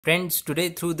Friends, today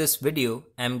through this video,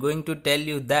 I am going to tell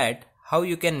you that how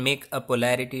you can make a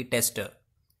polarity tester.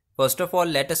 First of all,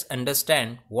 let us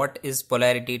understand what is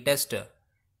polarity tester.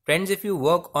 Friends, if you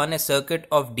work on a circuit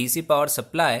of DC power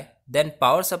supply, then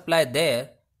power supply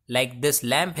there, like this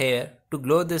lamp here, to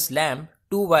glow this lamp,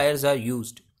 two wires are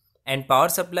used. And power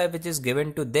supply which is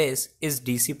given to this is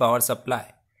DC power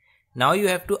supply. Now you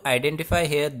have to identify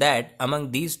here that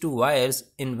among these two wires,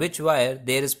 in which wire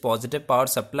there is positive power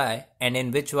supply and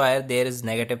in which wire there is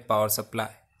negative power supply.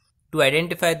 To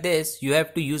identify this, you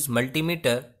have to use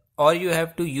multimeter or you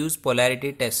have to use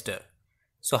polarity tester.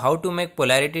 So how to make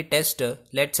polarity tester?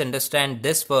 Let's understand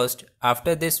this first.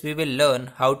 After this we will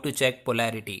learn how to check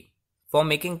polarity. For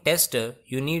making tester,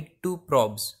 you need two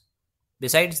probes.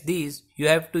 Besides these, you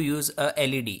have to use a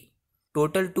LED.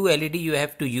 Total 2 LED you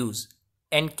have to use.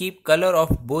 And keep color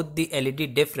of both the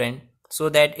LED different so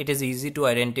that it is easy to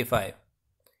identify.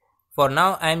 For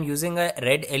now I am using a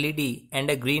red LED and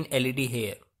a green LED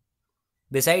here.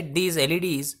 Beside these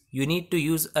LEDs, you need to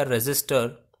use a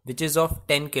resistor which is of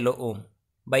 10 kilo ohm.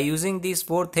 By using these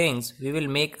four things, we will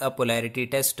make a polarity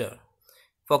tester.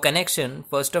 For connection,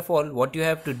 first of all, what you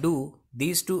have to do,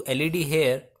 these two LED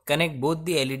here, connect both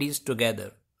the LEDs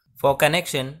together. For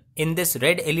connection, in this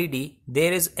red LED,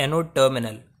 there is anode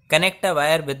terminal. Connect a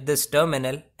wire with this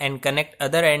terminal and connect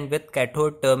other end with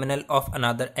cathode terminal of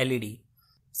another LED.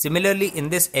 Similarly, in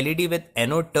this LED with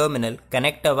anode terminal,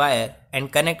 connect a wire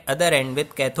and connect other end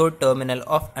with cathode terminal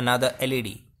of another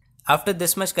LED. After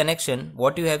this much connection,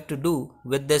 what you have to do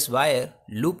with this wire,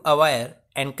 loop a wire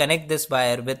and connect this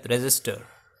wire with resistor.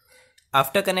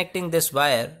 After connecting this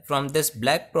wire, from this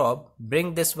black probe,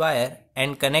 bring this wire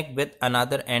and connect with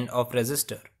another end of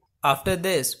resistor. After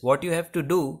this, what you have to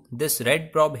do, this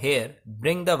red probe here,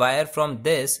 bring the wire from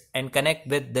this and connect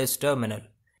with this terminal.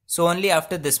 So only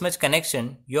after this much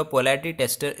connection, your polarity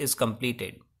tester is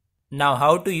completed. Now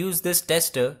how to use this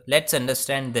tester, let's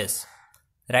understand this.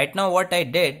 Right now what I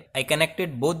did, I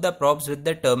connected both the probes with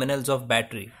the terminals of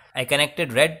battery. I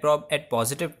connected red probe at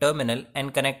positive terminal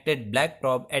and connected black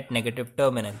probe at negative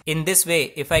terminal. In this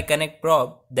way, if I connect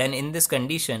probe, then in this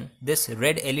condition, this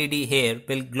red LED here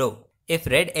will glow. If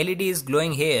red LED is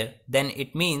glowing here, then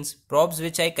it means probes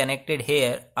which I connected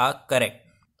here are correct.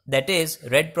 That is,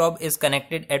 red probe is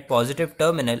connected at positive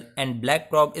terminal and black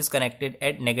probe is connected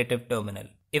at negative terminal.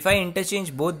 If I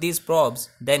interchange both these probes,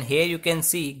 then here you can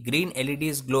see green LED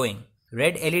is glowing.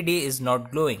 Red LED is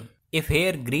not glowing. If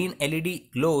here green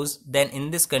LED glows, then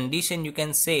in this condition you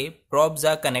can say probes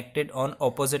are connected on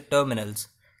opposite terminals.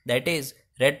 That is,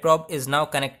 red probe is now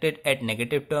connected at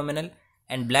negative terminal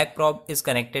and black probe is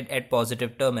connected at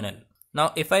positive terminal.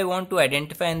 Now if I want to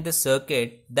identify in this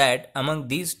circuit that among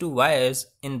these two wires,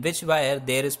 in which wire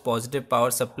there is positive power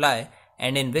supply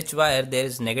and in which wire there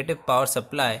is negative power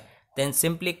supply, then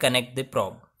simply connect the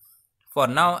probe. For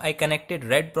now I connected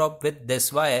red probe with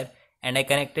this wire and I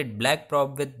connected black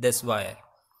probe with this wire.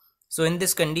 So in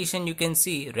this condition you can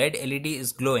see red LED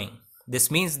is glowing.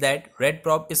 This means that red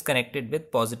probe is connected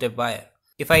with positive wire.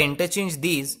 If I interchange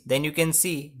these, then you can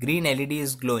see green LED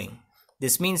is glowing.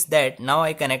 This means that now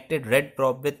I connected red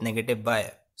probe with negative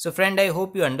wire. So friend, I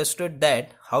hope you understood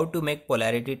that how to make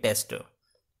polarity tester.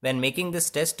 When making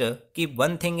this tester, keep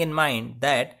one thing in mind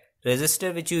that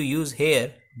resistor which you use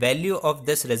here, value of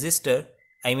this resistor,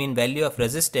 value of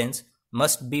resistance,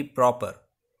 must be proper.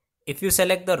 If you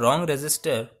select the wrong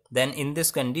resistor, then in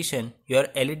this condition your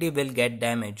LED will get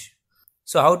damaged.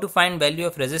 So how to find value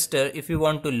of resistor, if you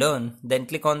want to learn, then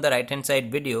click on the right hand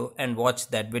side video and watch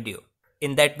that video.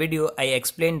 In that video I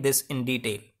explained this in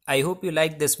detail. I hope you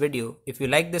like this video. If you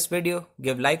like this video,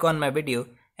 give like on my video,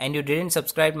 and you didn't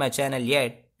subscribe my channel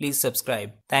yet, please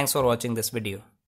subscribe. Thanks for watching this video.